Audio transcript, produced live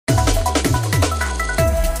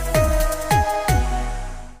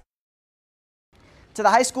To the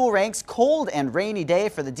high school ranks, cold and rainy day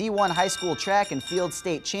for the D1 High School Track and Field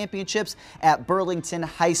State Championships at Burlington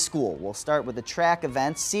High School. We'll start with the track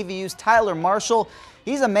events. CVU's Tyler Marshall,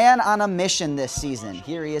 he's a man on a mission this season.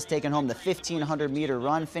 Here he is taking home the 1,500-meter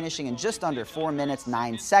run, finishing in just under 4 minutes,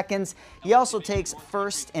 9 seconds. He also takes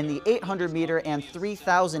first in the 800-meter and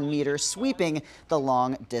 3,000-meter, sweeping the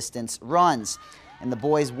long-distance runs. In the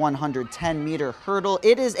boys' 110-meter hurdle,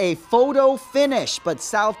 it is a photo finish, but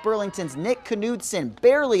South Burlington's Nick Knudsen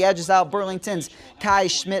barely edges out Burlington's Kai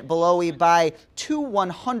Schmidt-Belowy by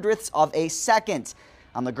 2/100ths of a second.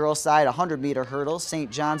 On the girls' side, 100-meter hurdle,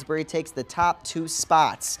 St. Johnsbury takes the top 2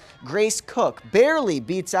 spots. Grace Cook barely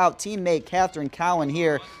beats out teammate Catherine Cowan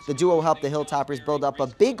here. The duo helped the Hilltoppers build up a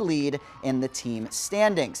big lead in the team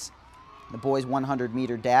standings. The boys'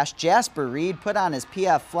 100-meter dash, Jasper Reed put on his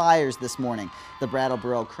PF Flyers this morning. The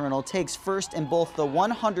Brattleboro Colonel takes first in both the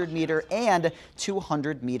 100-meter and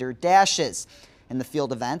 200-meter dashes. In the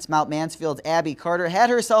field events, Mount Mansfield's Abby Carter had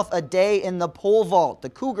herself a day in the pole vault. The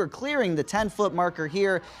Cougar clearing the 10-foot marker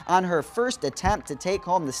here on her first attempt to take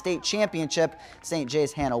home the state championship. St.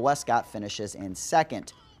 J's Hannah Westcott finishes in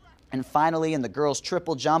second. And finally, in the girls'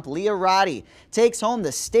 triple jump, Leah Roddy takes home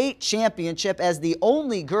the state championship as the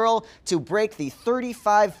only girl to break the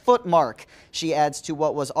 35-foot mark. She adds to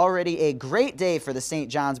what was already a great day for the St.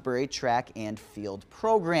 Johnsbury track and field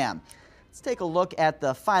program. Let's take a look at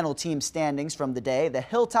the final team standings from the day. The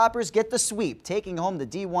Hilltoppers get the sweep, taking home the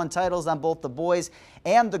D1 titles on both the boys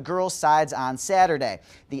and the girls' sides on Saturday.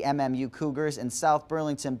 The MMU Cougars and South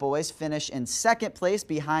Burlington boys finish in second place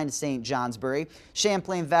behind St. Johnsbury.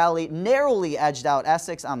 Champlain Valley narrowly edged out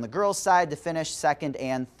Essex on the girls' side to finish second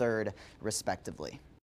and third, respectively.